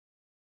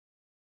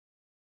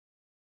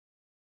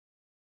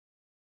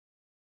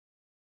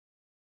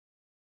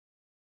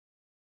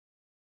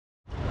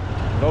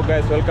Hello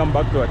guys, welcome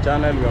back to our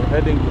channel. We are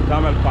heading to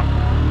Kamel Park.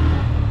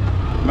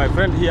 My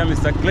friend here,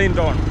 Mr.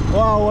 Clinton.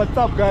 Wow, what's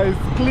up guys?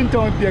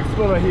 Clinton the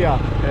Explorer here.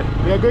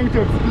 We are going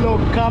to explore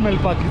Kamel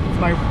Park. It's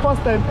my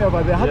first time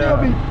ever there. Have you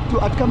ever been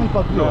at Kamel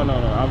Park? No.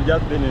 I've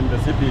just been in the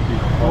CBD.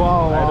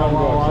 Wow, I don't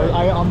go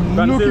outside. You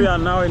can see we are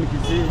now in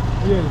Kisii.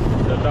 Yes.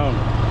 The town.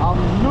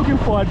 I'm looking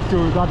forward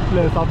to that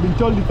place. I've been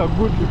told it's a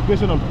good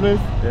recreational place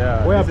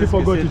where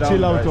people go to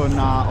chill out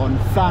on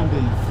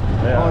Sundays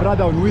or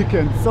rather on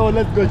weekends. So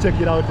let's go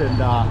check it out and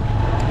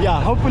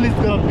yeah, hopefully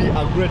it's gonna be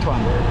a great one.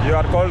 You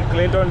are called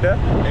Clinton there?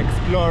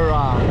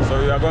 Explorer. So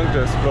you are going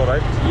to explore,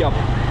 right? Yep.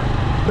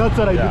 That's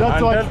what I do. That's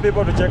and what. Tell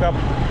people to check out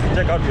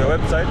your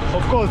website.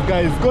 Of course,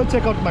 guys, go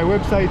check out my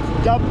website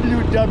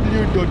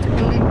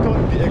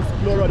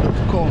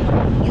www.clintontheexplorer.com.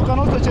 You can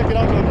also check it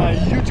out on my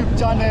YouTube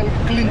channel,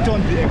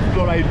 Clinton the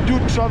Explorer. I do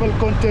travel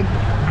content,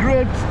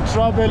 great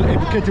travel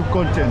educative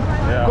content.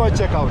 Go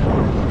check out.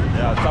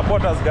 Yeah,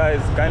 support us,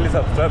 guys. Kindly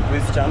subscribe to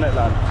this channel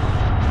and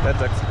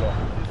let's explore.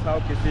 This is how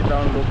Kisii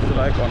Town looks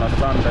like on a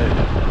Sunday,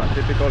 on a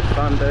typical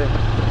Sunday.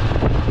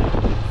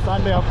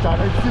 Sunday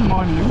afternoon. It's still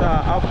morning. It's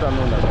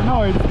afternoon.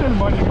 No, it's still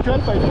morning.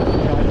 12 by this is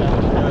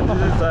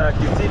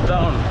Kisii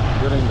Town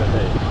during the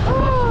day.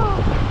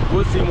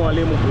 Kisii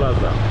Mwalimu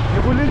Plaza.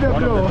 Nikuulize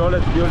bro,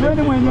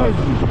 twende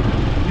mwenyeji.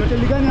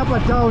 Hoteli gani hapa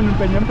town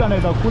penye mtu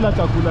anaweza kula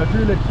chakula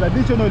tu ile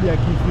traditional ya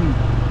Kisii?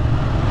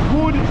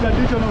 Good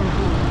traditional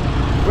food.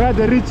 Where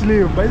the rich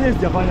live. By the way,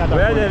 sijafanya hata.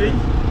 Where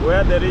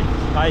the rich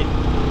hide.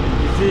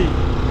 Kisii.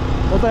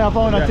 Sasa yafaa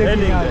una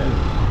checking out.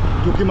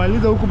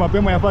 Tukimaliza huku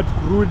mapema yafaa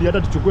tukurudi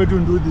hata tuchukue tu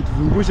ndudhi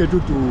tuzungushe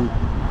tu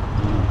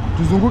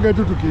tuzunguke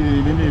tu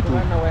nini tu.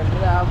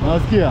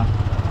 Unasikia?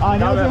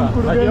 Nianze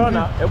mkurugenzi.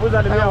 Hebu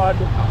salimia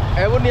watu.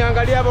 Hebu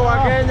niangalia hapo wa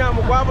Kenya,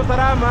 mko hapo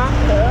salama?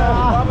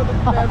 Mko hapo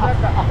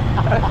tukitembeka.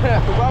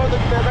 Mko hapo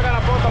tukitembeka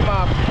na photo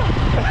map.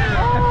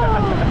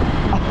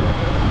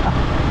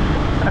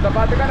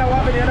 Tapatikana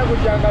wapi nienda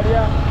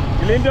kujiangalia?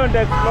 Clinton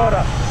the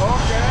Explorer.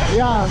 Okay.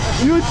 Yeah,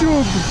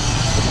 YouTube.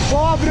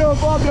 Poa bro,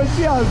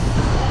 cheers.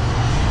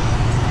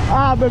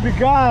 Baby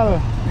girl.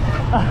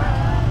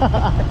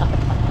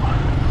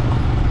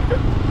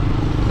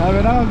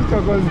 Naona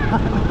kichokozi.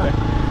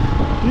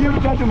 Hii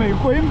mtatu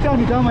meikuwa, hii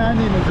mtani kama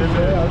yani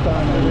imezoea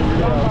sana.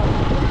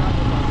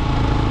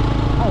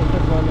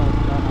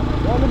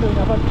 Wale ndio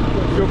inapata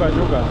shuka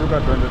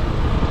twende.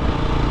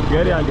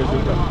 Gari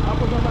angeshuka.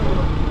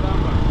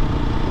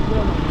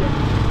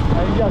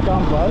 Aingia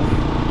campus.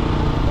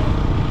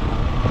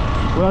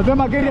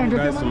 Unasema gari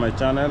angesema. Guys, to my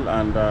channel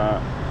and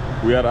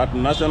we are at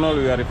National.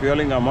 We are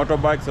refueling a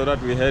motorbike so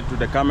that we head to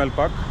the Kamel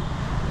Park.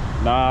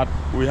 Now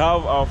we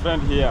have our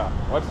friend here.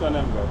 What's your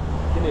name, guys?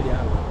 Kennedy.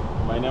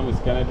 My name is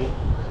Kennedy.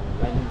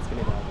 My name is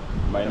Kennedy.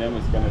 My name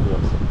is Kennedy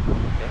also.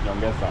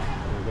 Nyongesa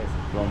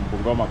from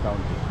Bungoma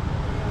County.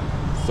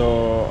 So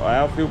I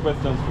have a few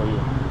questions for you.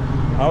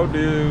 How do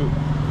you,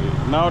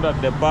 now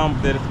that the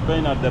pump, there is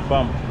pain at the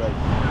pump, right?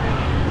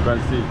 You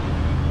can see.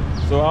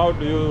 So how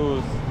do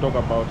you talk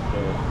about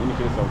the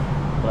increase of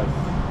price?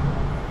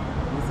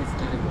 This is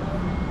terrible.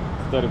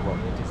 It's terrible.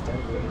 It is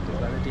terrible. It is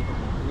relative.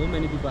 So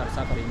many people are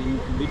suffering,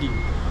 including.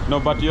 No,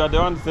 but you are the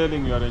one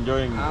selling. You are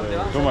enjoying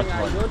too much money.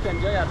 I don't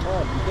enjoy at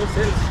all because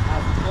sales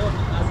has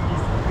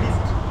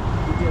increased.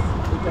 It has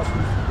increased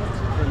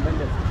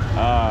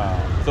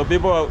tremendously. So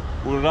people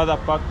would rather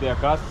park their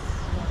cars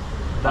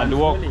and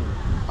walk. We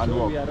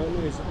are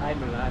always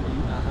idle,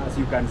 as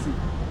you can see.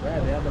 Where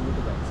are the other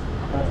motorbikes?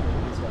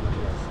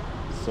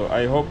 So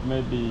I hope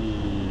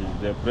maybe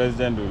the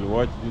president will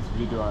watch this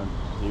video and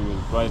he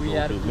will try to be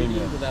lenient. We are pleading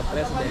to the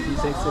president,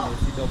 His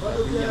Excellency Dr.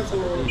 William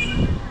Sande.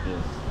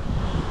 Yes.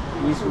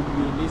 We should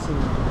be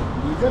listening to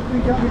the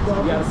needs.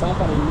 We are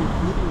suffering,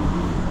 including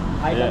me.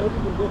 I cannot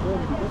even go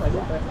home because I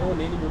don't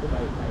own any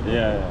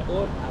motorbike.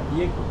 Own a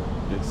vehicle.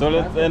 So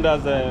let's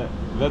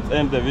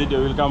end the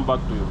video. We'll come back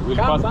to you. We'll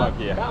pass back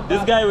here.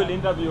 This guy will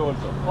interview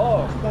also.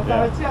 Oh,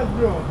 cheers,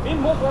 bro.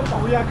 In most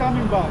welcome. We are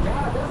coming back.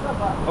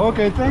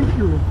 Okay, thank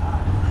you.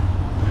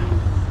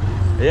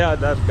 Yeah,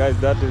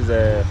 that is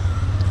a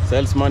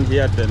salesman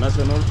here at the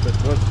National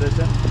Petrol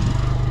Station.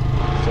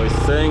 So he's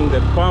saying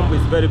the pump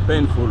is very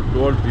painful to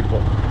old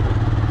people.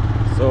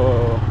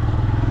 So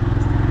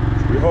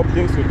we hope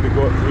things will be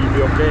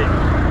okay.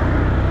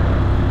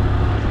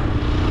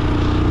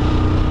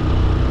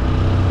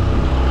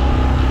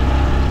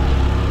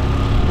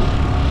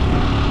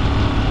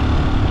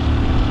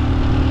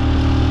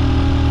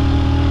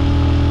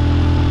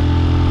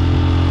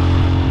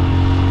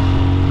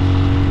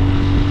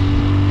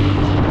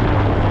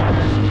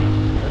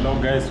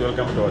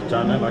 Welcome to our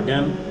channel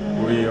again.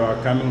 We are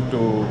coming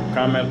to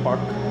Kamel Park.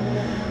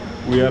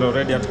 We are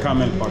already at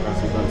Kamel Park,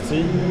 as you can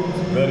see.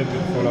 It's very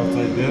beautiful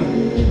outside there.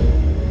 This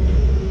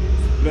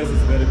place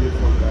is very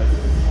beautiful, guys.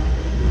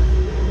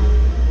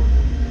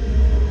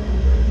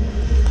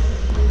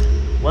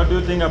 What do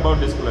you think about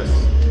this place?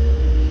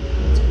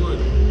 It's good.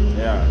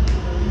 Yeah.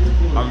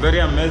 I'm very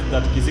amazed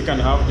that Kisii can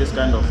have this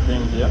kind of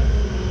thing here.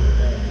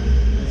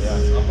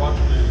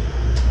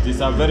 This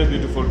is a very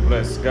beautiful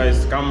place.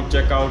 Guys, come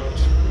check out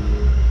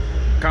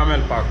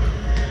Kamel Park.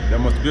 the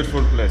most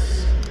beautiful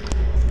place.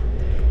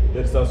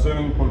 There's a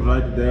swimming pool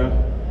right there.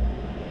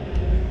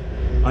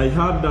 I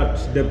heard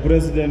that the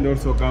president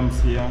also comes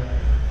here.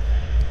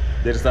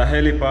 There's a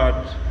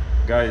helipad,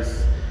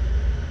 guys.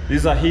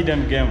 This is a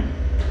hidden gem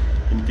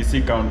in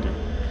Kisii County.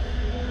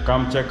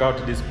 Come check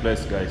out this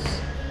place, guys.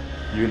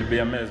 You will be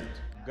amazed.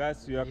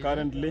 Guys, we are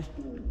currently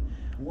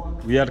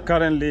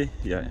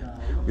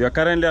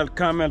at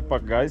Kamel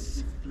Park,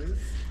 guys.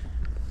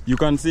 You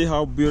can see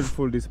how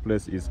beautiful this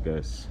place is,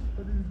 guys.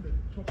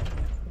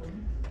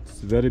 It's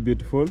very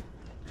beautiful.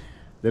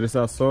 There is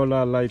a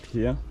solar light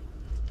here,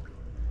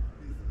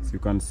 as you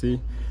can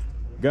see.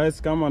 Guys,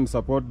 come and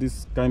support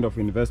this kind of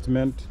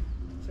investment.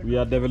 We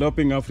are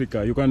developing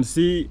Africa. You can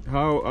see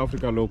how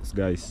Africa looks,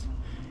 guys.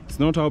 It's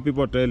not how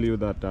people tell you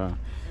that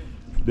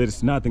there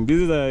is nothing.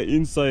 This is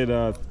inside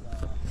a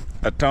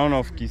town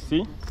of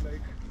Kisii.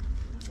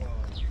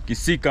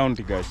 Kisii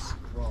County, guys.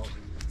 Wow.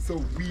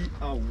 So we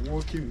are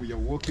walking, we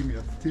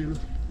are still.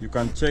 You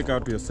can check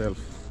out yourself.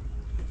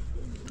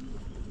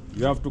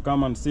 You have to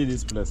come and see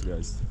this place,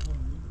 guys.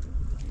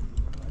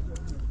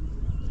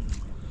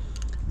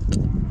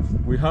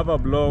 We have a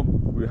blog,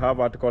 we have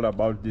an article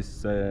about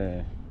this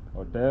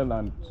hotel,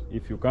 and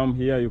if you come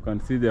here, you can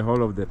see the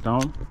whole of the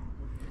town.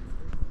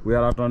 We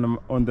are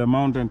on the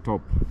mountain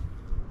top.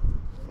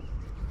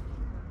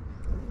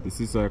 This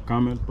is a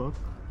Kamel Park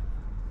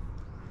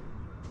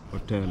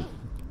Hotel.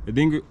 I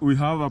think we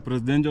have a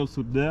presidential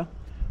suite there.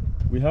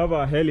 We have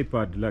a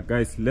helipad. Like,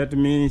 guys, let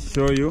me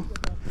show you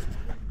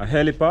a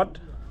helipad.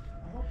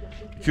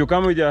 If you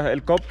come with your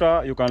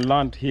helicopter, you can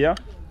land here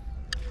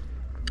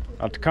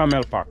at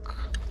Kamel Park.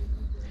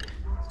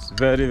 It's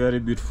very, very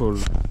beautiful.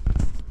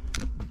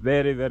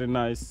 Very, very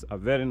nice. A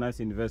very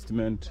nice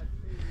investment.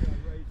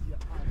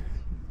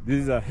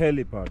 This is a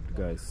helipad,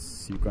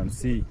 guys. You can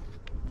see.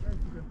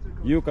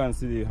 You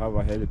have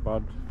a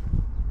helipad.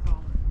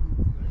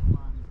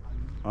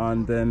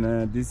 And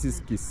then this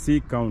is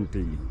Kisii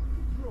County.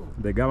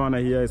 The governor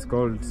here is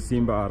called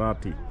Simba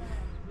Arati. This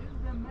is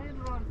the main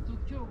road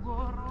to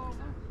Kiogoro,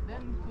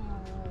 then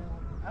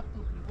to up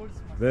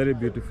to Very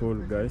beautiful,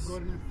 guys.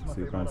 So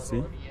you can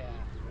see.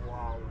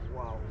 Wow.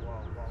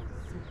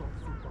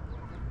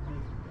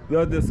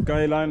 Here's the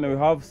skyline. We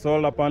have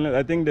solar panels.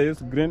 I think they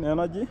use green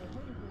energy.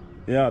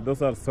 Yeah,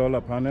 those are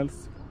solar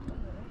panels.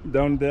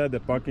 Down there, the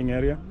parking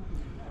area.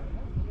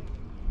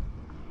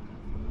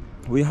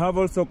 We have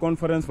also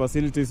conference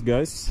facilities,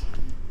 guys.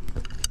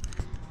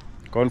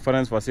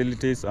 Conference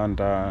facilities, and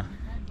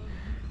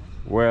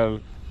well,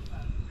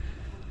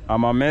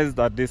 I'm amazed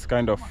at this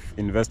kind of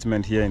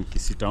investment here in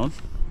Kisii Town.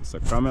 It's a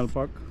Kamel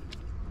Park.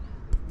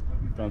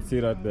 You can see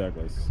right there,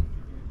 guys.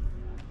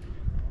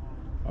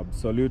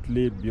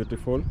 Absolutely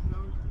beautiful.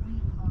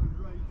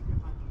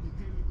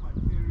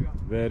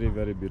 Very,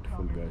 very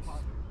beautiful, guys.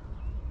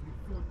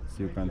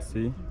 So you can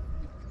see.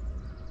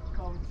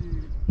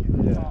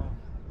 Yeah.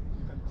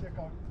 Check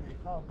out, they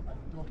have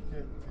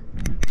adopted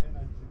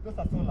energy. Those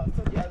are solar.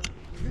 So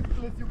this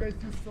place you guys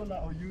use solar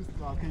or use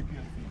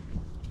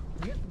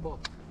KPLC? Use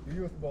both. You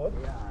use both?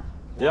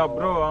 Yeah,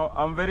 bro,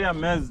 I'm very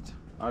amazed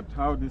at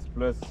how this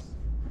place,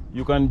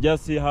 you can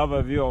just have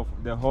a view of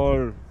the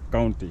whole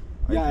county.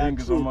 I think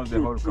it's almost the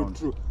whole county.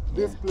 True.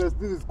 This place,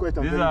 this is quite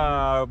a This is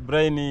a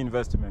brainy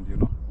investment, you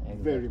know.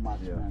 Very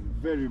much, man.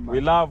 Very much. We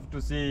love to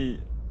see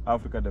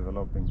Africa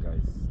developing,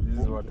 guys.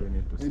 This is what we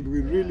need to see. And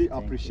we really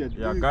appreciate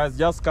Yeah, this. guys,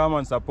 just come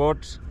and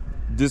support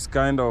this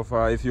kind of,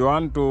 if you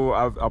want to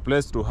have a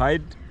place to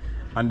hide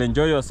and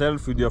enjoy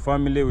yourself with your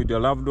family, with your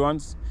loved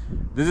ones,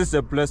 this is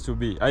a place to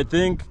be. I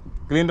think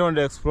Clinton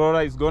the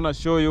Explorer is going to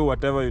show you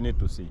whatever you need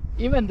to see.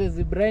 Even the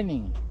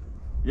zebraining.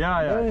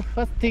 Yeah. The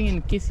first thing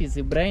in Kisii is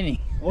zebraining.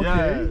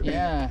 Okay.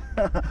 Yeah.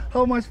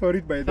 How much for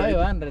it by that?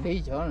 500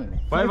 each only.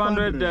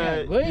 500,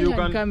 Going you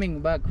and can... coming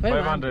back.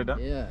 500, huh?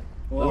 Yeah.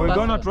 We're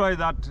gonna try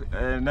that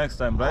next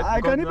time, right?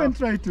 I can even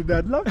try to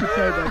that. Love to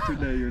try that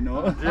today, you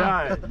know.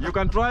 Yeah, you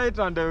can try it,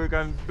 and we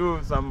can do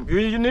some.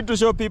 You need to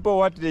show people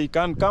what they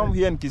can come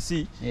here in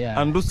Kisii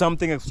and do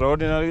something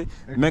extraordinary,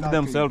 make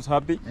themselves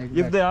happy.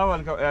 Exactly. If they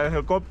have a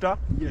helicopter,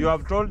 you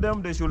have told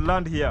them they should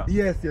land here.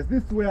 Yes. This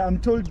is where I'm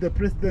told the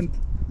president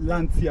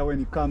lands here when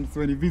he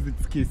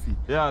visits Kisii.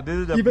 Yeah, this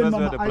is the Even place Mama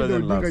where the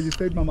president Dinga, lands. you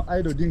said Mama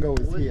Idol Dinga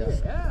was here.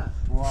 Yeah.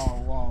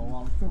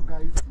 Wow. So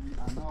guys, we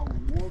are now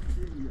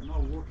walking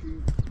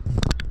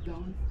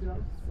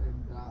downstairs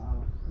and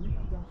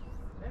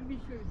Let me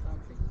show you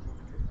something.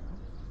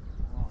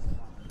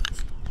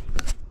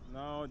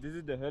 Now this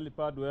is the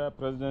helipad where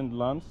president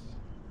lands,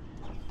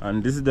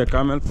 and this is the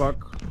Kamel Park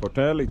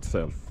Hotel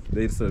itself.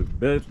 There is a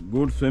very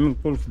good swimming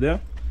pools there.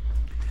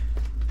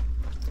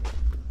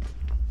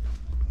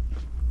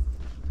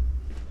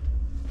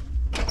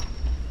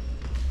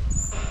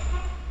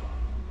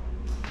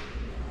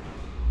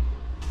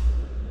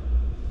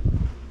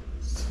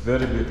 It's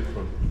very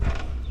beautiful.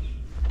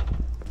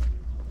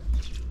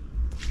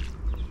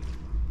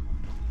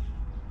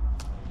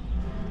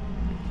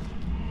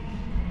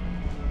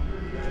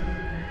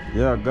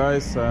 Yeah,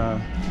 guys,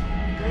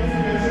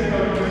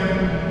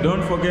 don't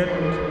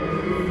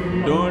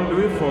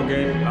we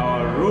forget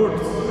our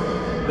roots.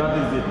 that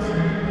is it.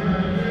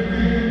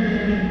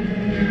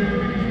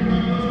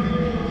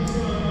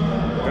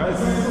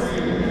 Guys,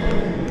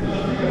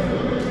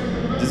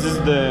 this is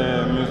the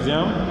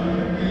museum.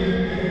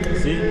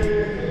 See?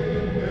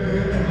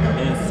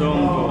 In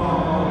Songo.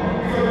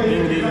 I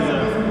think this is a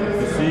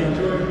Kisii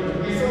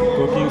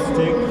cooking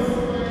stick.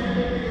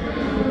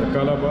 The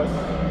calabash.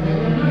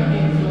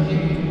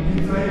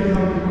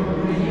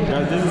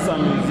 Guys, this is a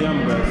museum,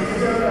 guys.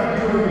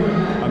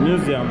 A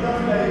museum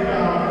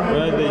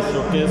where they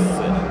showcase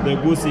the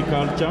Kisii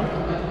culture,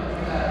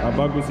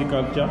 Kisii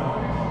culture.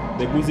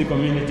 The Kisii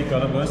community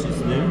calabash is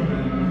there.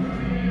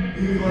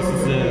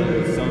 This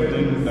is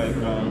something like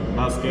a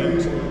basket.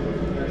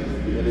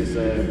 There is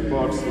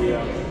pots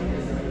here.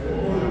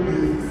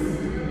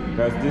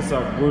 Guys, this is a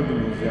good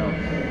museum.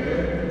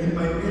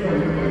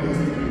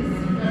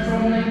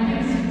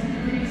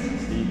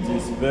 It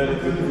is very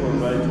beautiful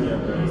right here,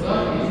 guys. The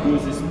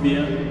Kisii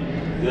spear.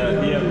 They are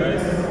here,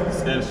 guys.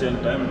 It's ancient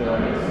time. They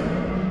are.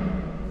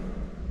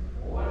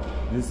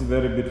 This is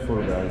very beautiful,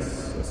 guys.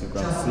 As you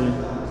can see.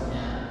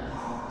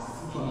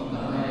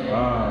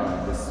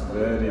 Wow, this is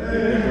very big. The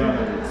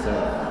granite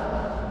itself.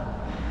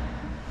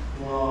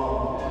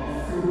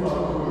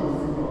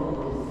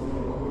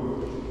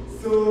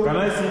 Can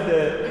I see the...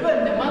 Even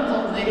the month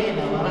of the year in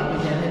our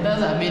language, it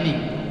does a meaning.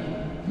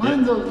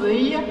 Month of the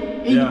year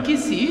in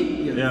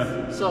Kisii.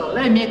 Yeah. So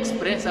let me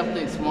explain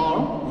something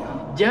small.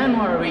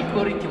 January we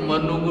call it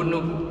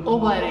Manugunug.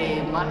 Over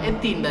ma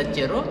etinda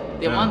chero,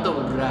 the month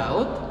of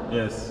drought.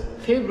 Yes.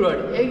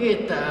 February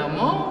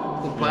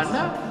egetamo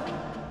kupanda.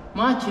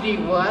 March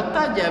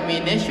water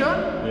germination.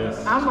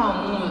 Yes.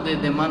 Ama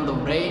the month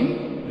of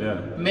rain.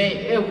 Yeah.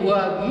 May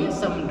ewagi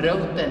some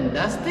drought and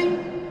dusting.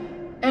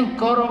 And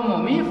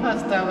Koromomi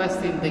first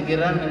harvesting the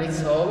granary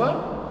is over.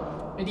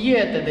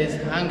 Yet there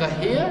is hunger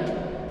here.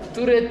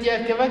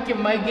 Turetia kevaki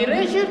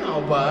migration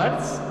of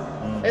birds.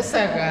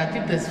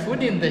 Esagati there's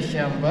food in the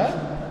shamba.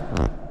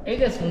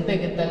 Egas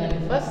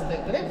untegetang first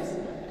eclipse,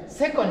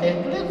 second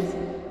eclipse,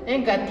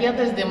 and Katia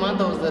is the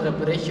month of the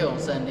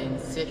reparations and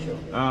initiation.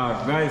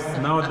 Ah, guys,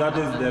 now that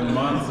is the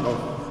month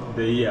of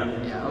the year.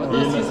 Yeah, all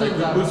the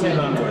seasons are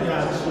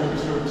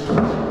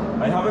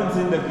I haven't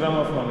seen the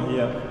gramophone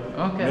here.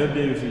 Okay.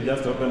 Maybe you should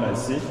just open and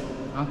see.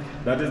 Okay.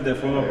 That is the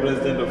former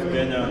president of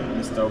Kenya,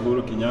 Mr.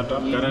 Uhuru Kenyatta.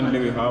 Currently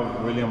we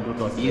have William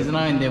Ruto as He is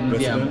now in the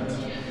museum.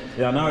 president.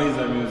 Yeah, now he's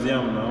a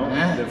museum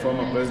now. The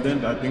former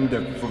president. I think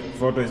the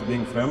photo is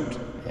being framed.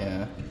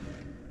 Yeah.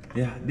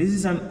 Yeah, this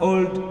is an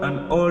old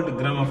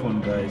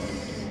gramophone, guys.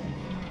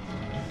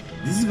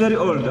 This is very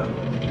old, huh?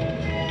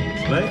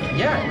 Right?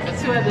 Yeah,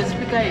 that's where the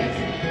speaker is.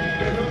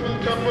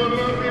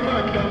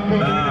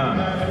 Ah.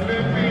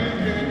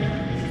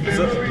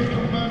 So,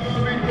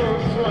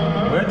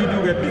 where did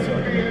you get this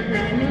one?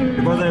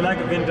 Because I like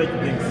vintage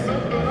things.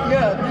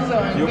 Yeah, this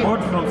one. You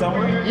bought from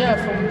somewhere? Yeah,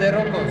 from the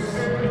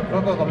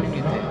Rocco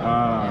community.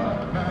 Ah.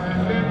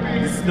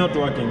 This is not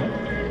working, eh?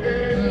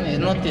 It's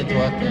not yet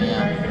working,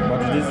 yeah.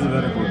 But this is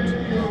very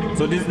good.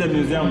 So this is the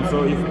museum.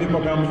 So if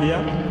people come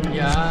here,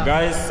 Yeah.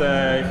 guys,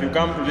 if you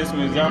come to this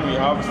museum, we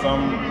have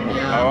some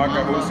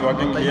worker who's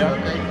working here.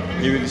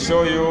 He will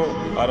show you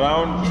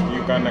around.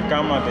 You can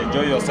come and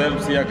enjoy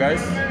yourselves here,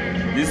 guys.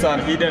 These are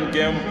hidden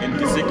gem in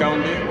Kisii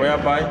County,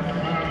 whereby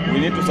we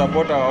need to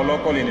support our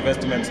local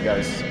investments,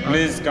 guys.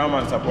 Please come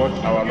and support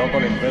our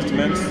local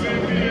investments.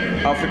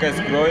 Africa is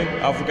growing,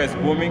 Africa is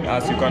booming,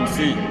 as you can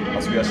see,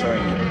 as we are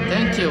showing you.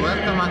 Thank you.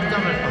 Welcome at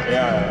Kamel Park.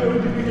 Yeah.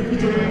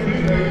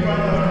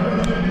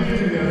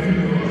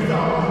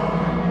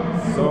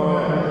 So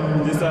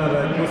these are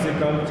Kisii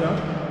culture.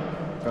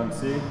 You can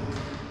see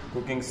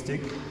cooking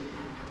stick.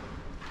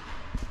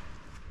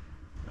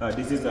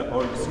 This is an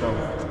old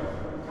stove.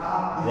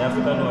 The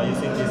African were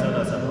using this one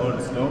as an old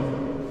stove.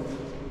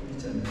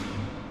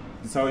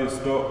 This is how you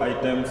store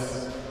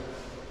items,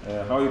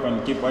 how you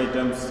can keep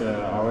items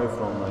away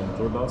from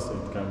intruders.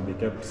 It can be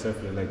kept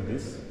safely like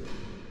this.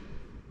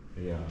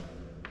 Yeah.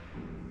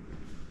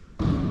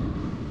 From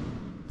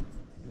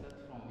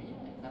here,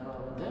 I can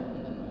roll them,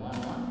 and then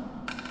one,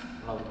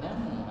 lock them,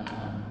 one,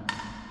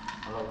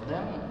 lock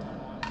them,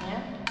 one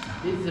here.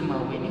 This is my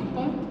winning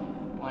point.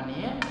 One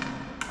here,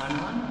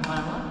 one.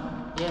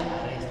 Here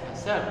I raise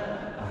myself.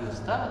 You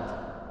start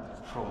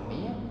from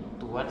here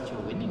towards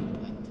your winning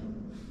point.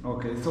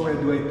 Okay, so where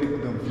do I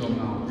pick them from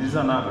now? This is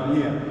another.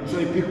 Here. So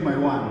I pick my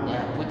one.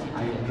 Yeah, put it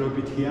I here. drop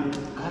it here.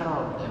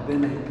 Carol them.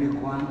 Then I pick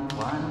one.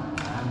 One.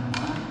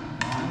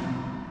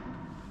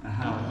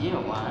 Now here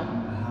one.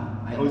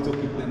 I also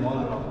pick them all.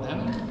 Of them.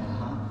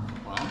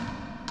 One.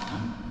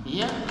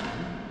 Here.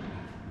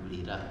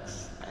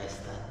 Relax. I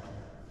start.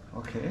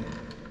 Okay.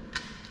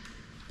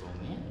 From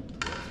here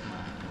towards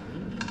my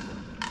winning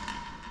point.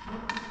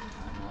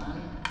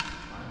 One.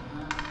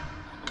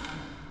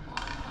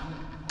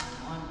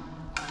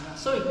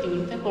 So it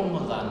will take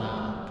almost an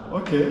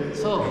hour. Okay.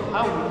 So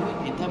how will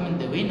we determine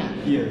the winner?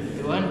 Yes.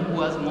 The one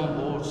who has more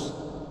balls.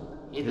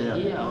 Either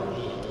here or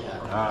here.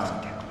 Yeah.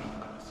 Ah.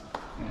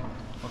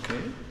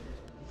 Okay.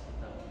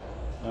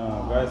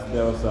 Guys,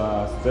 there was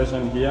a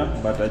station here,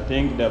 but I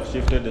think they have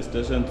shifted the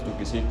station to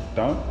Kisii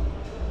Town.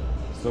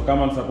 So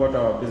come and support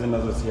our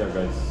businesses here,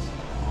 guys.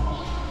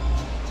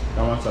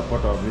 Come and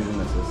support our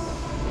businesses.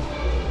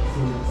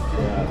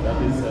 Yeah,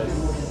 that is a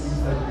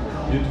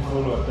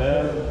beautiful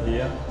hotel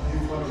here.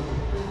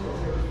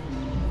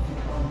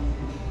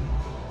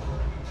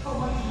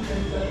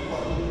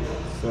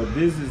 So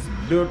this is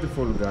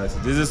beautiful, guys.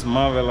 This is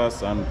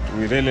marvelous, and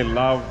we really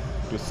love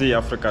to see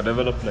Africa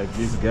develop like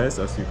this, guys.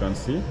 As you can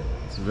see,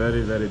 it's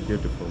very, very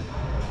beautiful.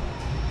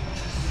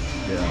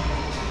 Yeah.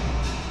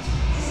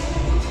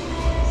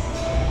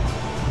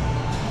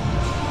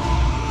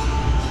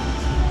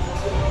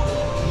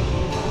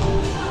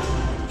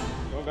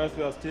 So guys,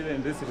 we are still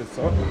in this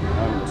resort,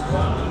 and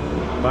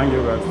thank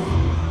you guys.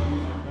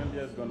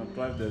 India is gonna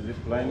try the zip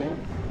lining.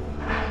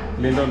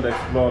 Lyndon the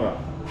Explorer.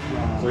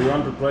 So you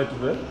want to try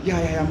today?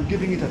 Yeah, I'm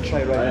giving it a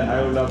try right now.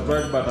 I will have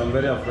tried, but I'm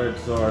very afraid,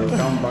 so I will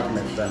come back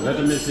next time.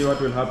 Let me see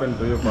what will happen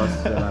to you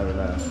first, then I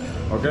will.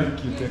 Okay?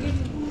 Thank you. Yeah.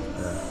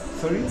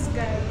 Sorry?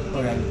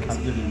 Okay,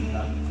 I'm giving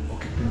that.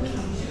 Okay, thank you.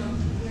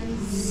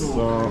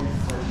 So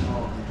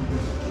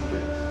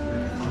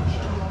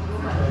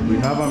we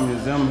have a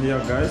museum here,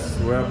 guys,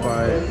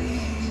 whereby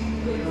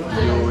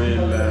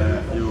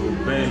you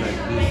pay like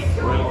this.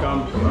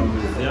 Welcome to a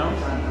museum.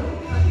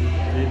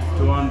 It's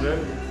 200.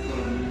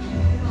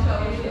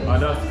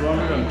 Adults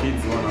 200 and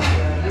kids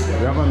 100.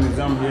 We have a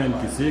museum here in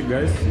Kisii,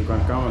 guys. You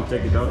can come and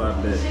check it out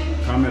at the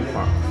Kamel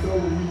Park.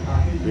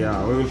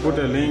 Yeah, we will put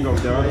a link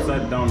of the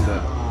website down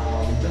there.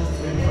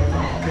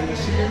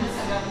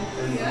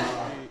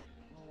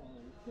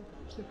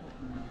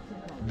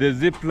 The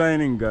zip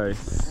lining, guys.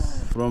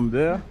 From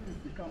there.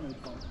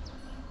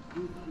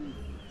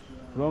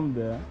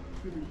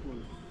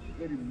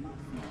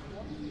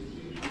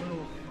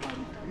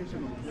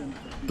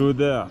 To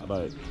there,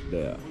 right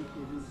there.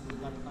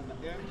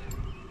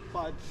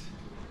 But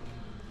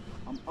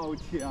I'm out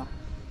here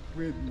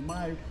with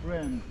my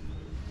friend.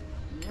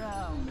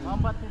 Yeah,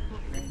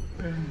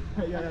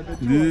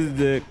 this is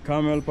the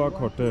Kamel Park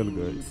Hotel,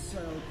 guys.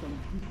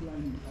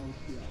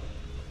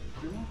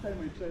 The one time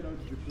I tried out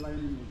zip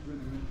lining was when I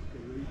went to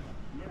the lake.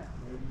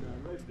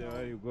 Right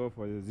there you go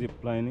for the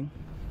zip lining.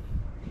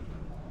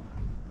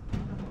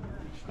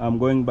 I'm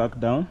going back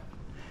down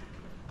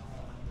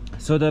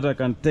so that I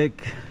can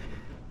take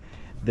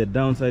the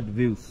downside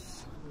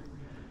views,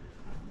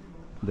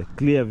 the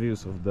clear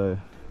views of the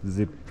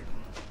zip.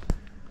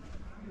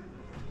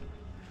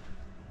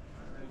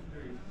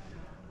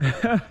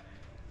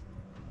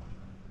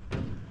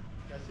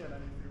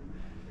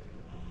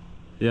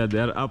 Yeah, they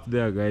are up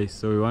there, guys,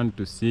 so we want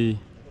to see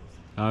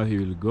how he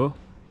will go.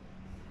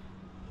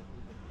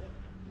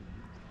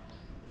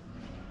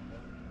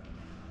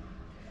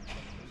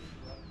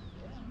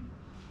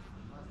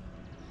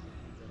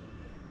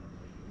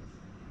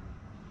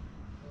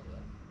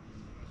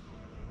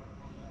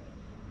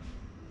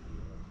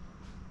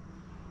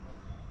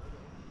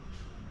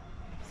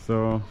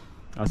 So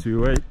as we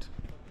wait,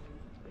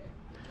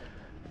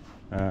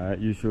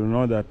 you should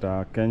know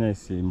that Kenya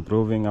is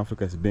improving,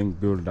 Africa is being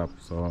built up.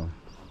 So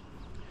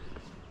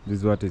this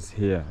is what is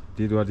here.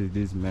 This is what is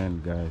this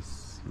man,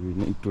 guys. We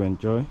need to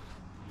enjoy.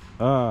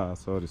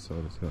 Sorry.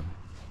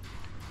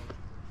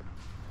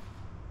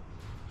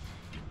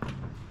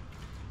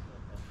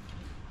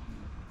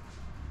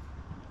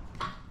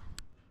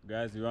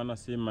 Guys, you wanna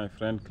see my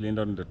friend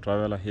Clinton the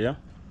traveler here?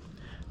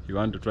 You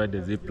want to try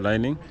the zip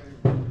lining?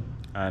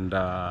 And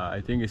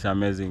I think it's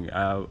amazing.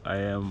 I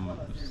am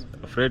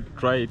afraid to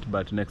try it,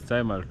 but next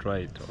time I'll try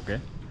it.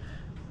 Okay,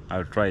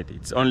 I'll try it.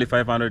 It's only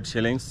 500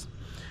 shillings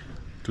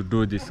to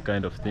do this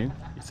kind of thing.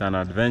 It's an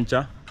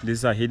adventure. This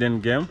is a hidden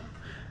game.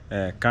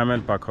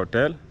 Kamel Park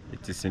Hotel.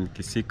 It is in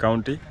Kisii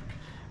County.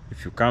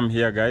 If you come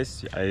here,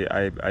 guys,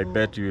 I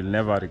bet you will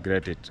never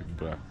regret it.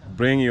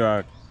 Bring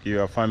your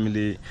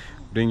family,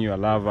 bring your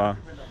lover.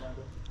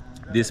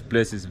 This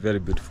place is very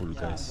beautiful,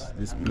 guys.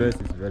 This place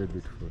is very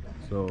beautiful.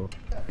 So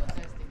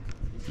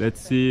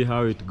let's see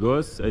how it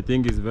goes. I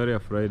think he's very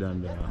afraid,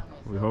 and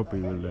we hope he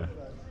will.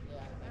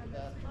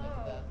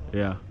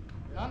 Yeah.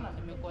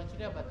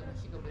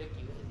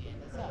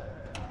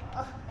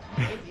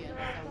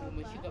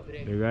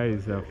 The guy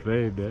is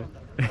afraid. The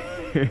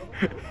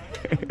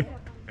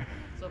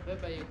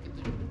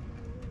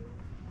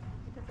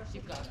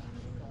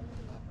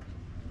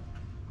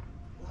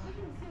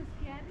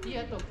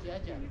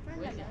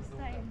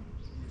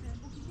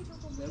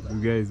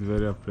guy is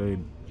very afraid,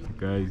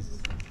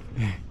 guys.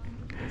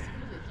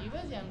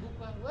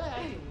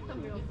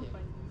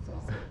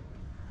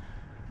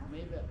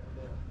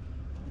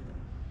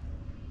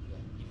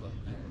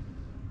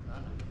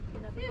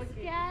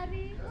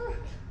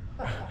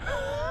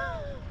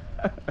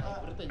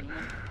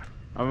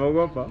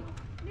 Ameogopa?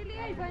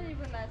 Niliifanya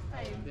hivyo last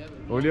time.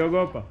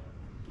 Uliogopa?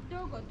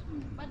 Kidogo tu.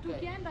 But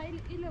ukienda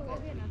ile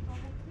uoga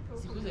inatoka.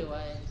 Sikuze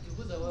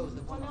wewe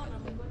usipone.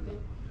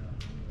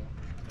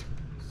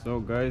 So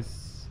guys,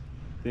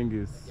 I think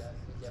he's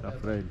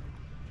afraid.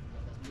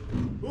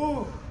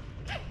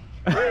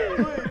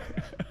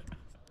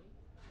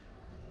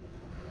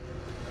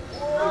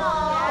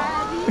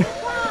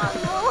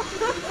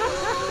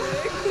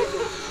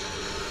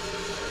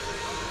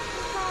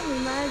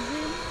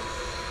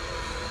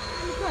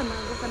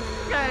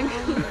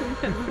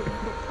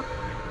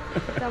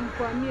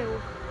 tamkwamie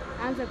huko.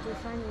 Anza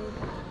kufanya hivyo.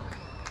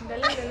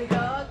 Ndio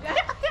nikaoga.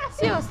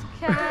 Sio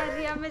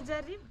skari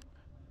amejaribu.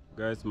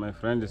 Guys, my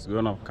friend is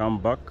gonna come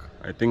back.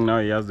 I think now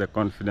he has the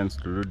confidence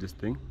to do this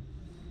thing.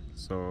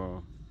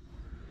 So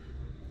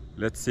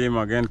let's see him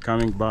again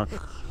coming back.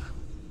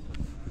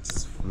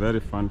 It's very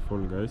funful,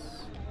 guys.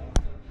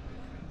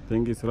 I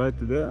think it's right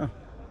there.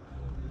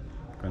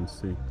 You can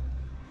see.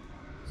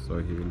 So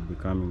he will be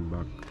coming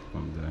back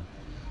from there.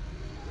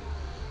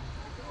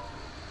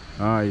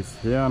 Ah, he's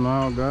here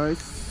now,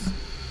 guys.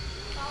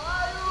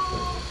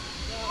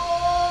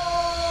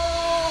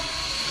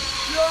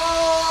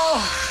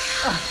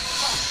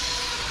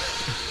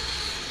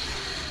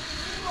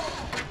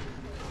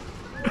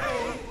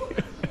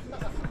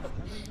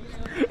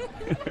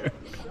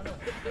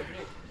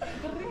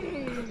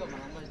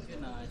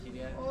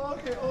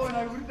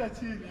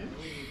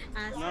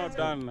 Now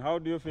done. How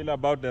do you feel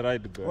about the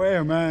ride, guys?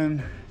 Well,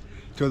 man,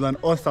 it was an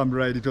awesome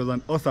ride. It was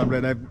an awesome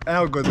ride.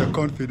 I got the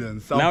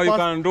confidence. Now you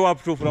can do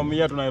up to from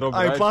here to Nairobi.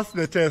 I right? passed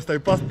the test. I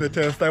passed the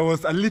test. I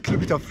was a little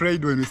bit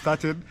afraid when we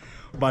started,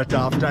 but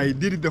after I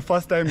did it the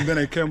first time, then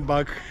I came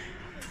back.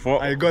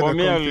 I got the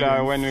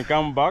confidence. When we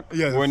come back,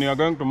 yes. When you are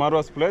going to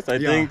Marwa's place, I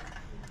think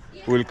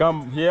we'll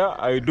come here.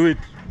 I do it.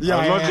 Yeah,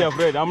 I'll not be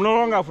afraid. I'm no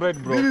longer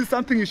afraid, bro. This is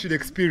something you should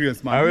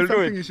experience, man. I will this is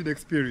something do it. you should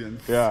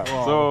experience. Yeah.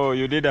 Wow. So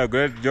you did a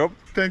great job.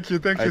 Thank you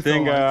so much. I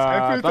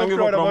thank feel you so for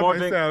proud about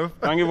promoting. myself.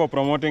 Thank you for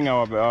promoting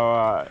our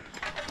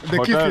the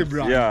Kisii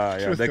brand.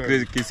 Yeah, the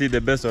Kisii,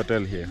 the best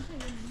hotel here.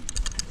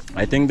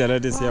 I think the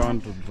ladies here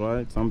want to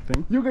try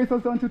something. You guys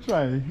also want to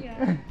try?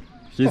 Yeah.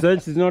 She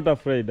said she's not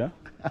afraid, huh?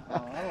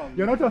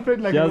 You're not afraid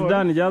like She has what?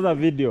 done just a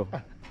video.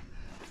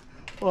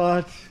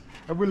 What?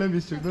 Abu, let me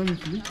see. Let me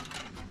see.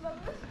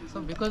 So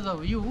because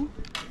of you,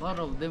 a lot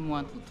of them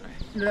want to try.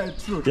 Yeah,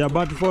 it's true. Yeah,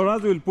 but for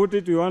us, we'll put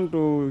it, we want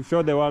to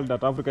show the world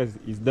that Africa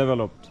is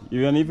developed.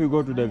 Even if you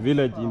go to the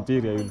village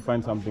interior, you'll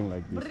find something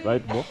like this,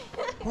 right, Bo?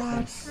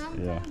 What?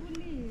 Yeah.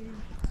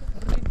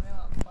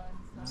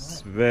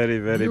 It's very,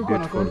 very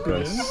beautiful,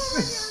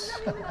 guys.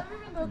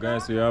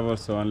 Guys, we have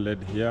also one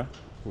lady here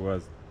who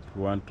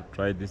want to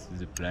try this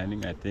zip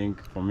lining. I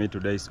think for me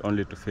today is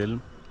only to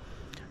film.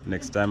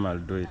 Next time I'll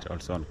do it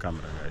also on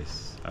camera,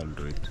 guys. I'll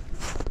do it.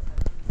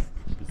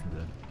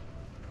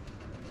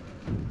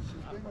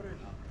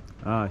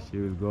 Ah, she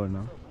will go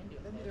now.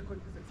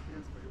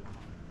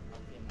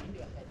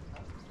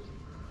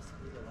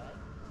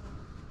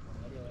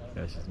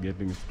 Yeah, she's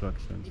getting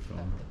instructions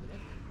from.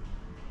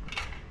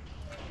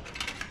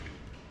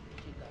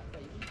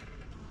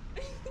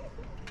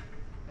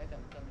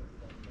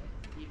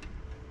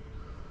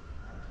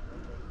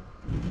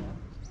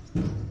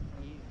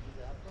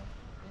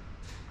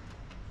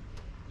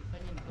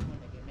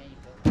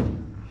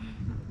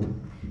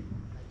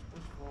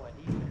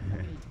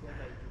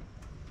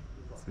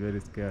 It's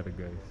very scary,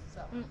 guys.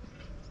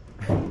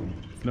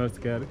 It's not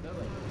scary.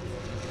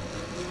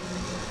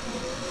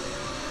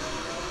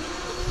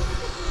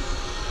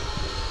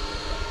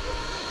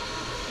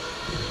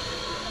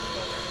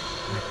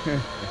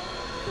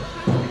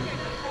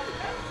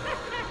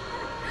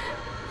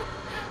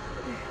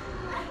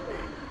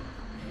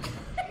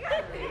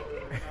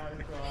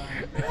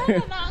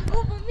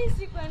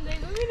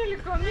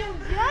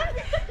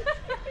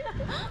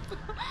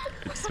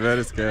 It's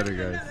very scary,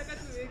 guys.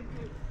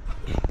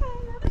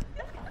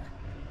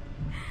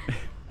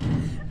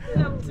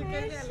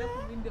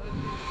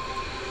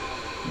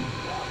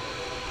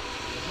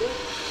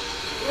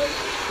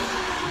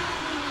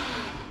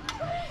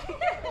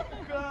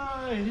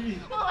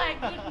 Oh my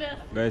goodness.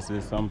 Guys,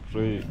 there's some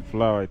tree,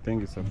 flower. I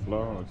think it's a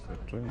flower or it's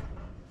a tree.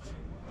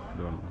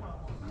 Don't know.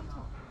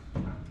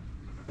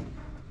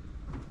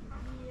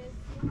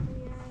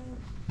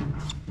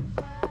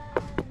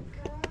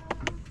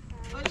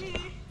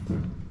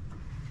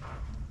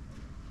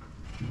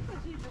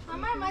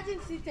 Mama,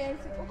 imagine sitting.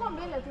 Uko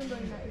mbele tu ndo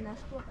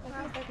inashtua.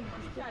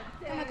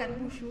 Kama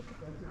karibu shuka.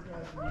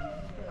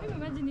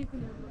 Imagine iko.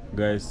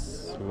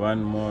 Guys,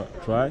 one more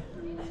try.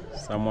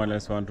 Someone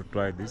else want to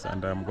try this,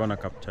 and I'm gonna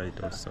capture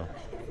it also.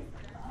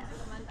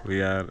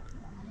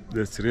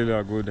 There's really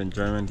a good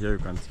enjoyment here. You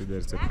can see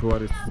there's a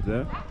tourist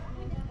there.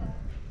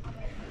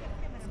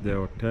 It's the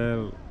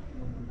hotel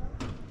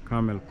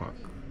Kamel Park.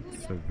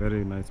 It's a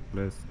very nice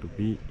place to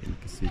be in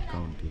Kisii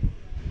County.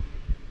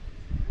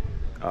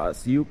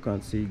 As you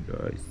can see,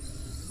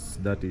 guys,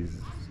 it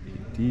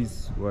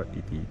is what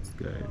it is,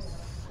 guys.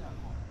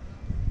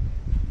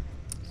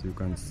 So you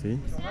can see.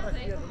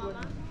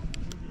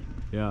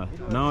 Yeah,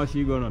 now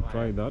she's gonna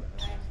try that.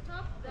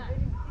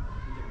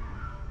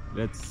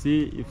 Let's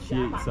see if she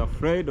is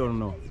afraid or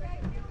no.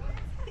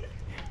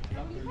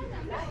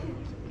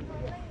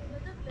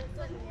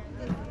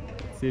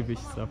 See if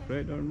she's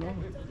afraid or no.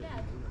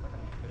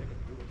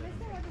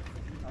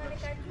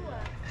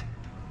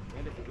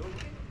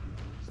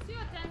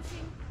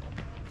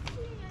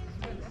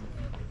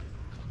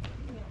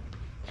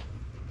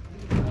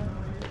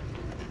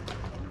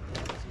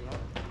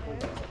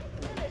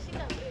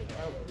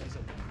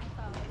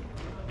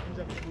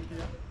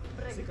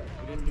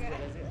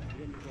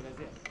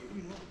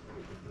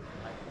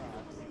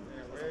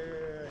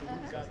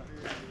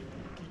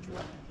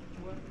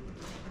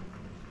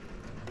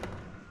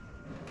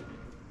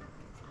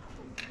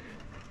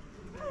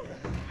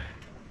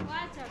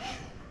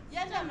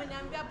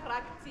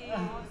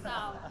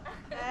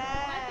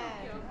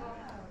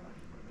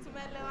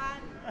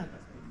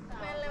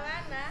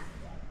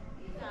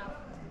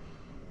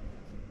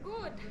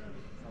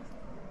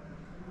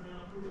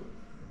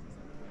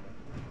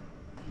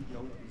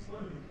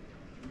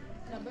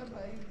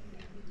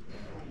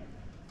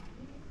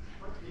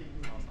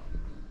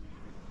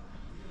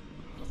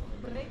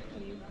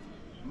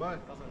 I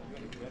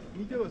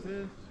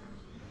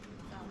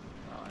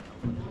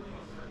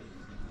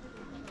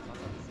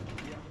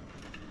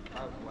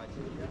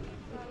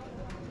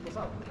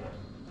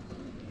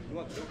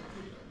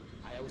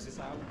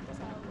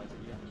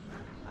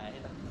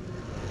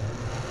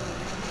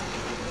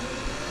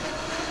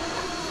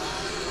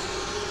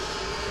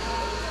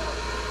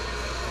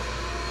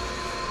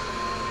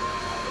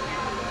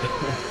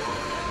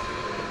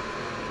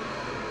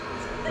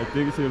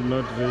think she'll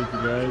not reach,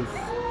 guys.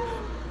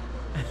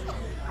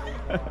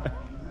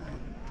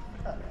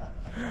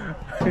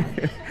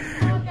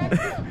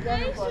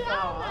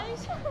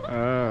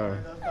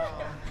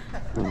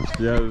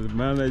 She has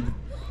managed.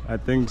 I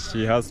think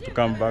she has to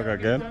come back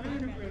again.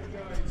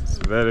 It's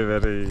very,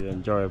 very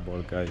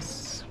enjoyable,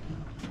 guys.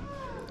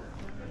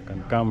 You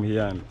can come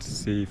here and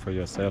see for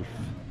yourself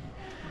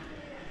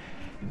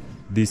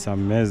this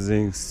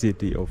amazing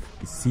city of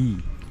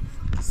Kisii.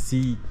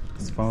 Kisii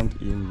is found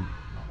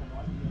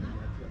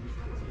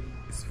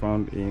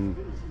in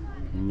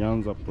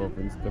Nyanza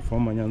province, the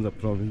former Nyanza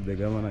province. The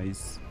governor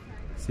is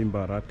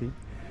Simbarati.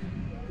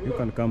 You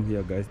can come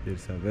here, guys.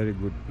 It's a very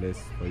good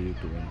place for you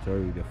to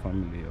enjoy with your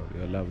family or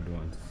your loved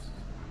ones.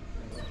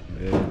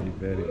 Very,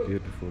 very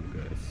beautiful,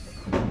 guys.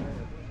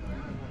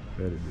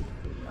 Very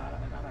beautiful.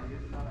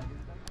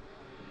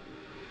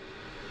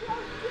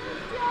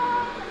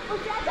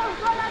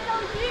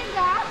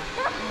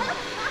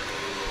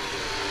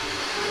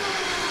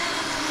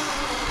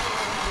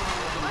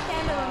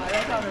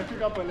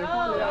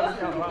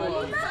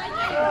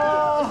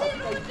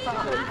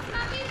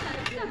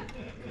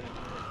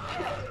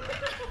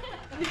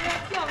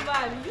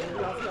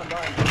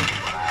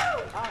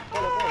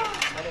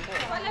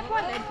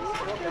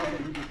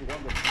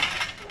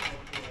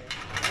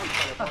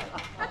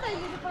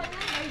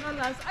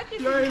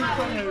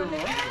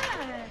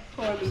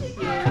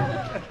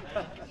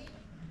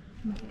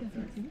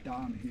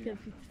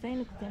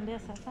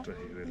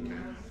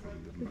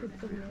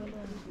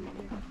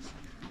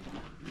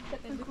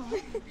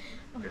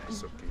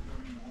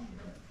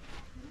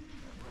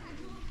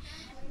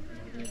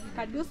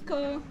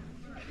 Kadusko.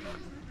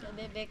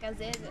 Bebe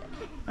kazeze.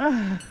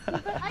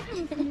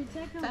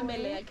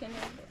 Tambele yake ni.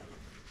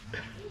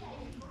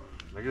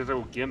 Lakini sasa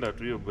ukienda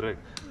tu hiyo break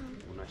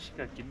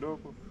unashika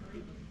kidogo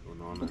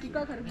unaona.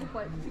 Ukikaa karibu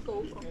kwa fika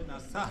huko.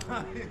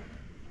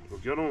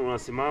 Ukiona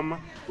unasimama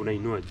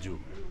unainua juu.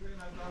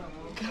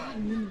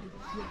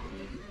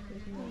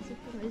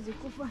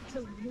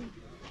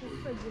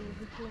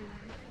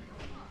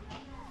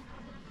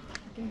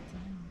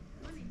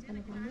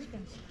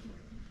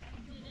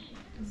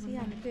 Si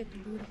anipe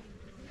bure.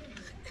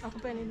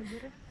 Akupe nini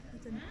bure?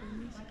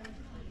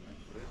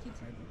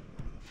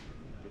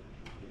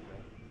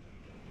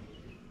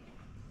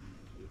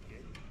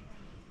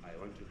 I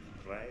want you to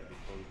try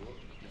before you go.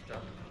 Lift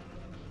up.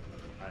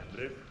 And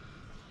breathe.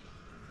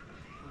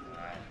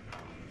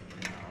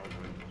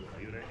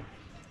 Are you ready?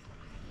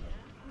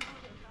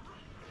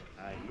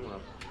 I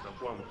know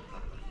utakuwa I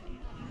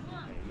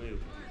know you.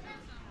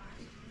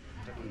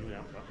 Utakuwa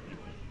hapa.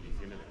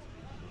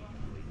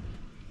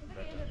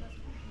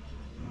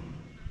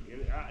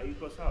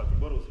 Iko sawa,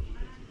 bora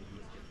usifike.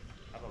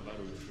 Hapa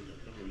bado usifike.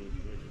 Kama ni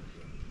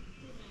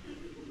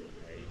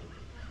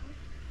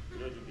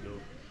ndio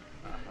kidogo.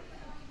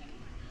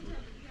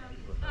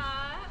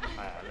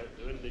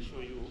 When they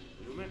show you,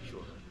 you make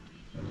sure.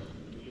 You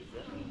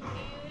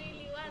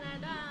really wanna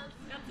dance.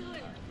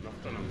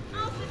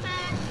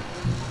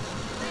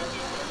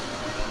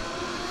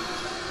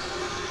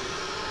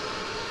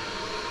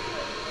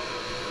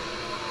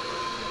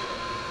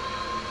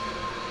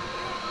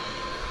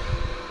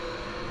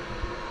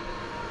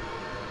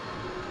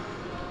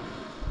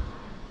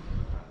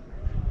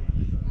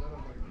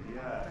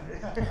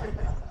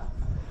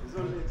 It's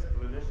only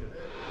explanation.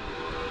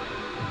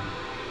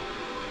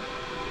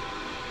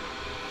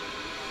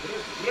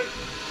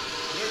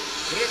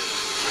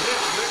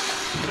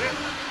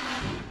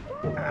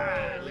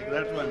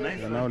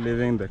 You're now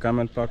leaving the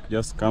Kamel Park.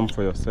 Just come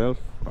for yourself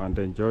and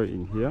enjoy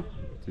in here.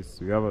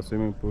 We have a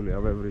swimming pool, we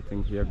have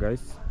everything here,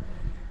 guys.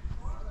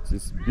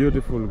 It's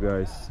beautiful,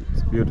 guys.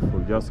 It's beautiful.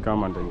 Just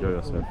come and enjoy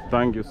yourself.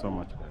 Thank you so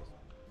much, guys.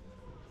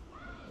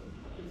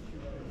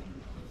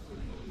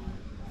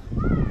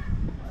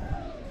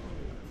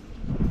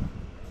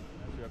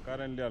 We are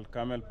currently at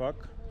Kamel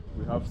Park.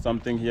 We have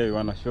something here we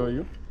want to show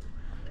you.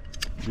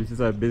 This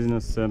is a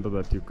business center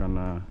that you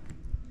can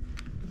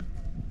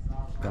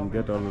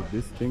get all of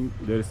these things.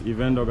 There is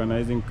event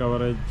organizing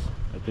coverage.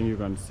 I think you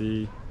can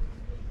see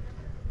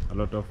a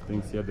lot of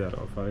things here they are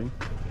offering.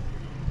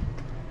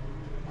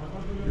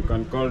 You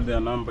can call their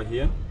number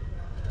here.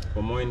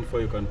 For more info,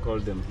 you can call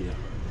them here.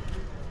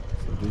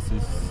 So this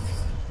is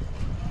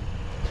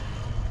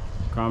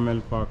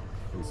Kamel Park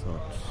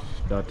Resort.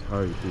 That's how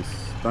it is.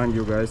 Thank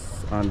you,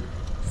 guys, and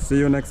see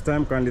you next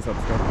time. Kindly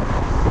subscribe.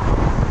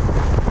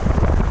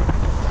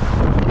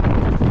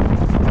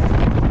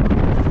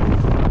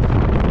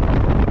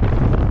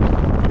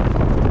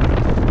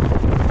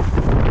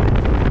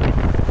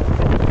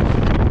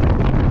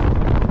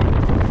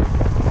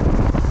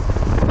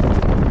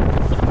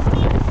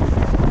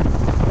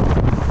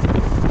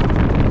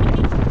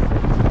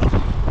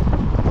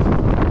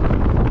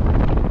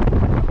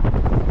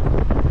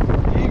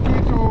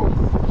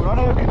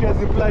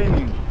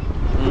 ziplining.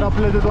 Kuna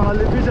places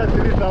wanalipisha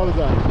 3000.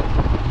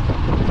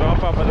 So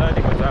hapa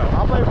afadhali kwa sawa.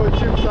 Hapa iko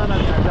cheap sana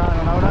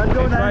 500. Na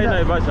unajua unaenda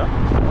Naivasha.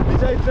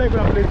 Try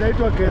kuna place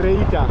inaitwa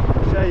Kereita.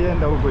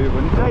 Nishaienda huko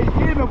hivyo.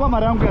 Hii imekuwa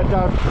mara yangu ya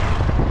 3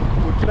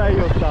 kutry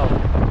hiyo stuff.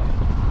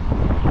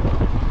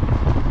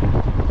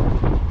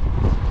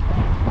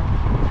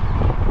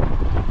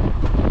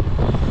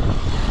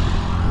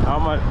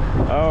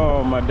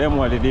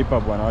 Mademu walilipa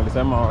bwana,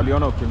 walisema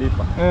waliona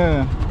ukilipa.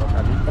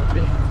 Wakalipa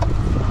pia.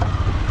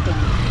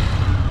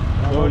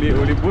 So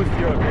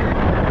uliboost yote.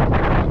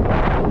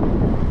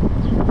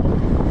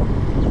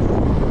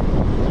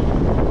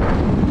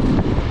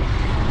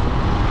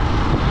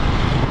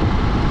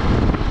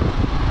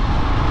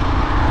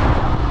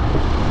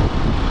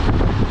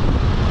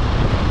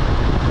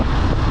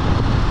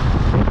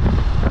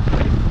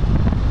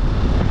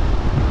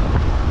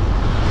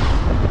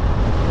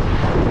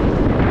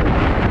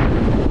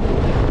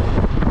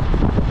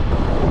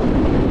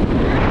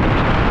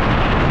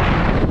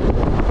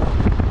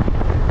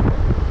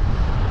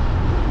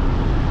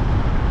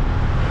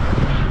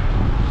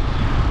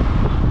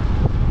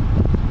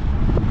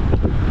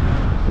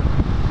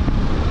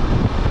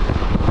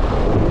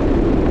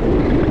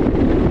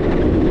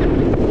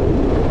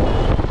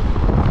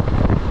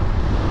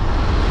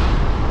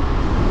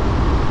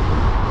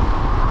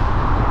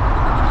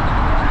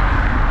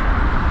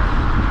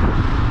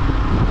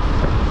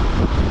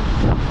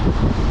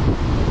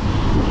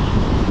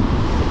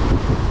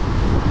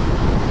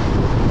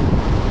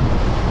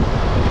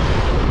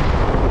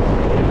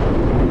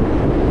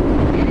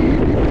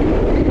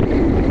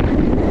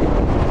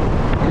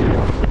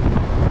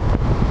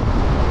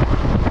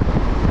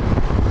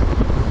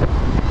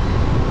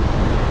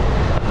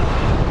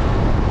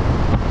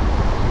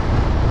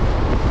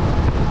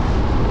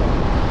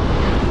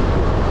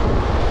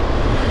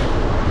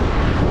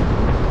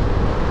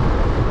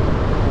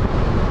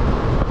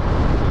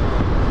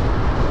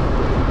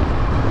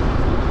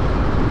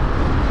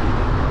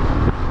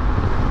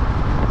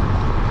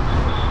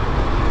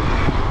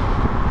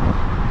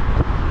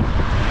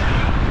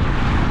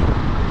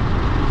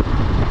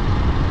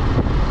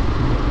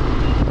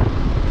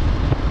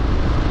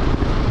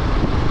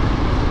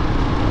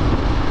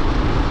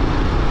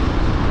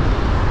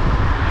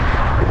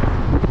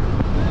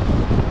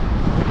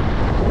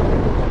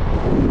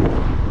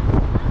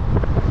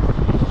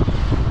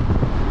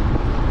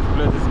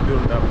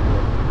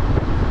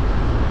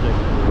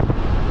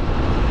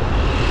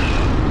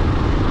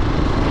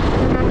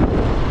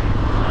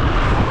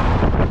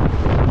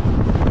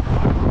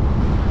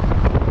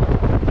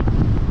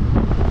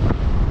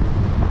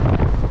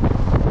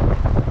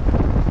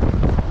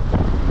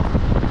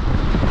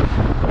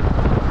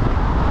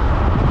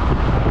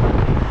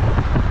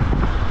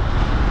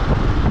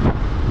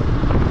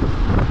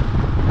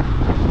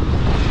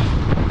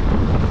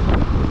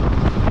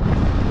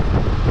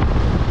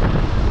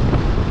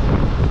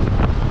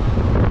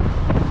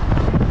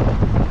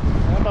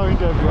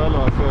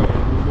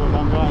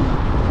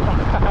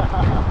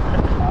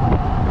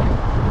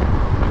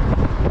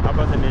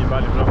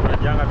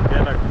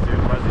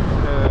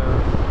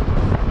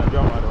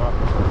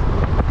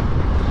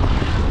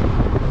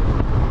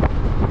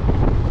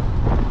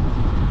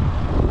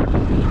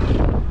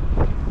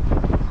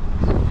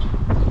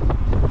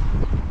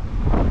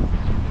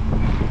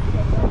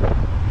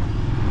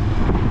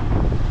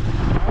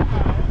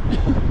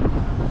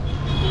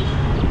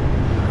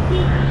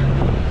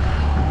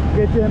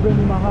 Getembe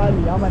ni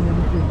mahali ama ni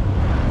mti?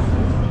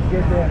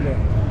 Getembe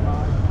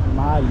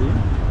mahali.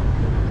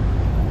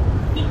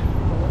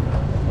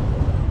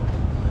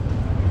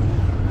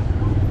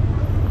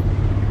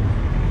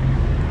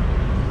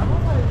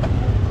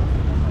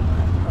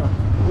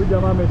 Huyu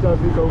jamaa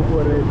ameshafika huko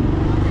already.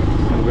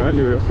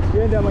 Gani huyo?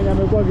 Yeye ndiye mwenye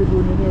amekuwa kitu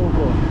nini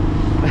huko.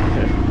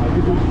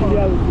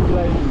 Akitusikia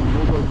line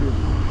huko juu.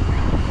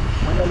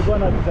 Alikuwa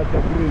na t-shirt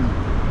ya green.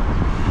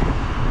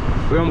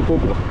 Huyo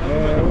mkubwa.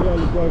 Huyo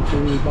alikuwa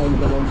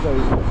bounce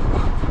hivi.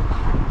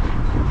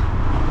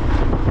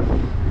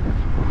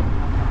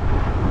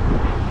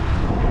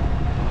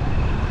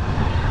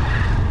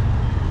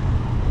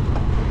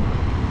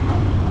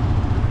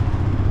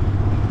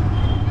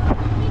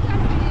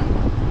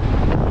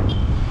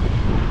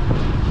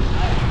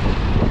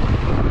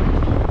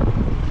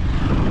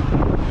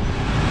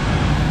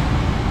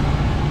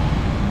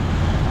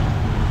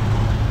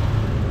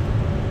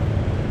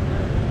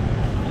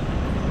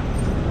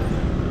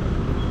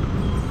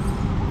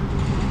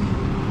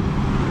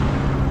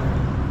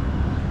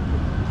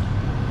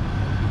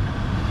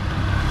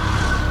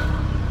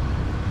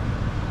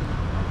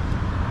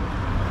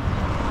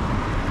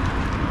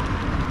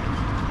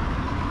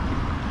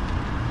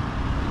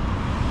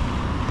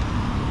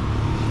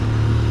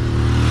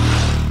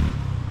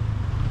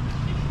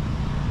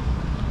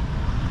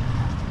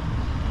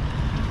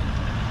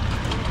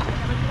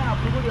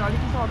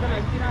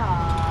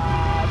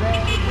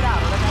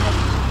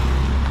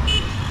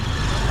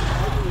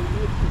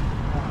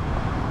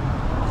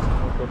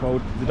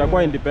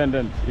 Zitakuwa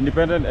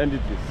independent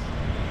entities.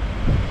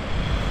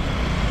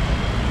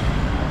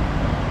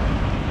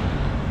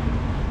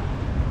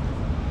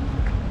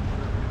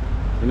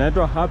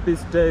 Inaitwa Happy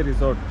Stay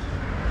Resort.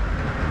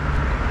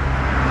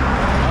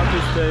 Happy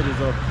Stay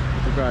Resort.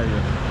 Tukaa hiyo.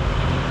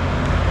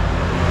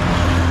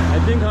 I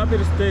think Happy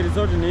Stay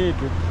Resort ni hii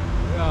tu.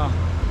 Yeah.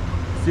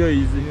 Sio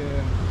easy.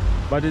 Yeah.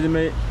 But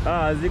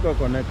ziko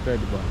connected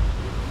ba.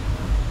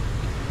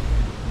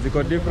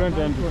 Ziko different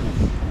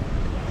entities.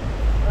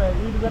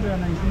 Hii duka ya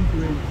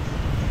 1920.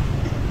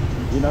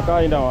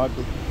 Inakaa ina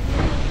watu.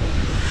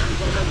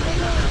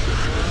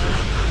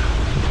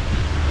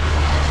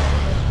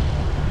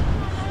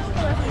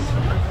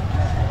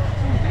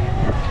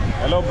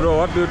 Hello bro,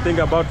 what do you think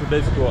about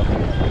today's tour?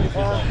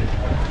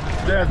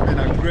 Today has been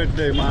a great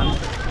day, man.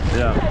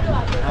 Yeah.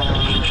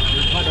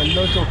 We've had a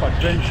lot of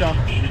adventure.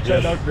 We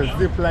tried out the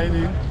zip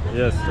lining.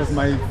 Yes. It was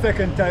my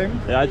second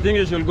time. Yeah, I think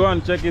you should go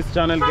and check his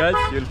channel, guys.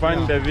 You'll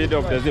find the video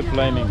of the zip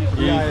lining.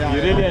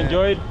 You really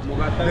enjoyed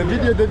the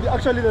video.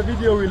 Actually, the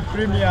video will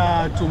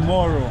premiere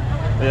tomorrow.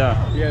 Yeah.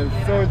 Yes.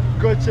 So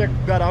go check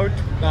that out.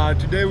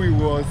 Today we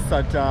was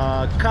at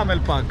Kamel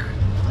Park,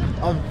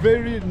 a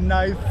very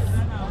nice,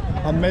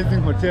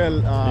 amazing hotel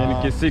in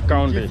Kisii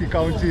County. Kisii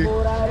County,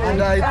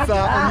 and it's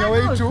on your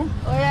way to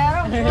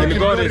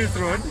Kiogoro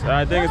Road.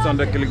 I think it's on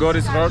the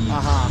Kiogoro Road.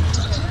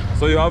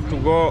 So you have to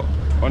go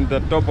on the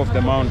top of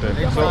the mountain.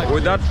 So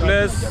with that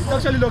place, it's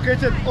actually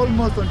located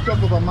almost on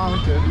top of a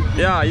mountain.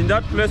 Yeah, in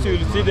that place you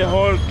will see the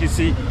whole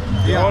Kisii,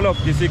 the whole of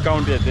Kisii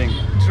County, I think.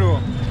 True.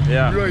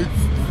 Yeah. Bro, it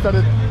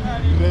started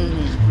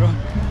raining, bro.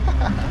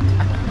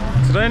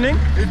 It's raining?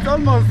 It's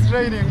almost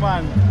raining,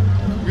 man.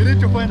 We need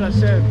to find a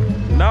shed.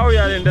 Now we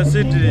are in the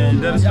city.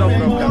 There is no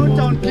problem.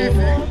 Downtown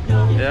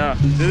Kisii. Yeah,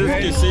 this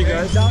is Kisii,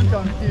 guys.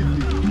 Downtown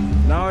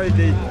Kisii. Now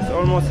it's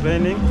almost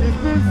raining.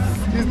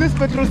 Is this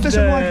petrol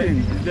station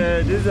working?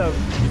 It's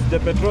the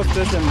petrol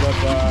station, but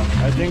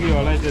I think you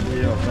are lighted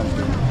here or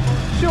something.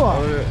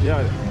 Sure.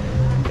 Yeah.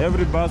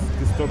 Every bus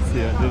stops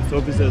here. There's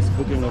officers,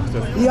 booking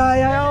officers.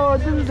 Yeah. Oh,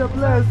 this is the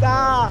place.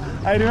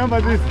 I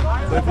remember this.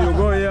 So if you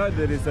go here,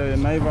 there is a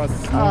Naivas.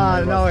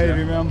 Now I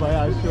remember.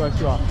 Yeah,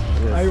 sure.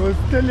 Yes. I was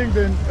telling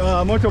the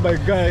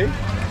motorbike guy.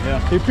 Yeah.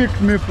 He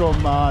picked me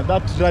from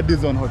that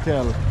Radisson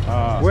Hotel,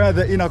 where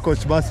the inner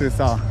coach buses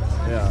are.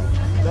 Yeah.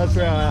 That's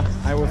where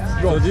I was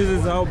dropped. So this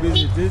is how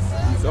busy it is.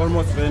 It's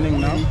almost raining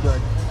now.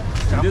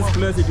 In this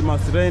place it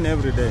must rain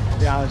every day.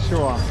 Yeah,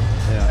 sure.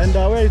 Yeah. And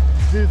where is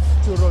these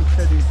two roads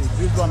heading to?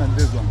 This one and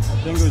this one. I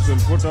think we should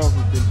put off,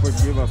 it will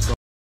give us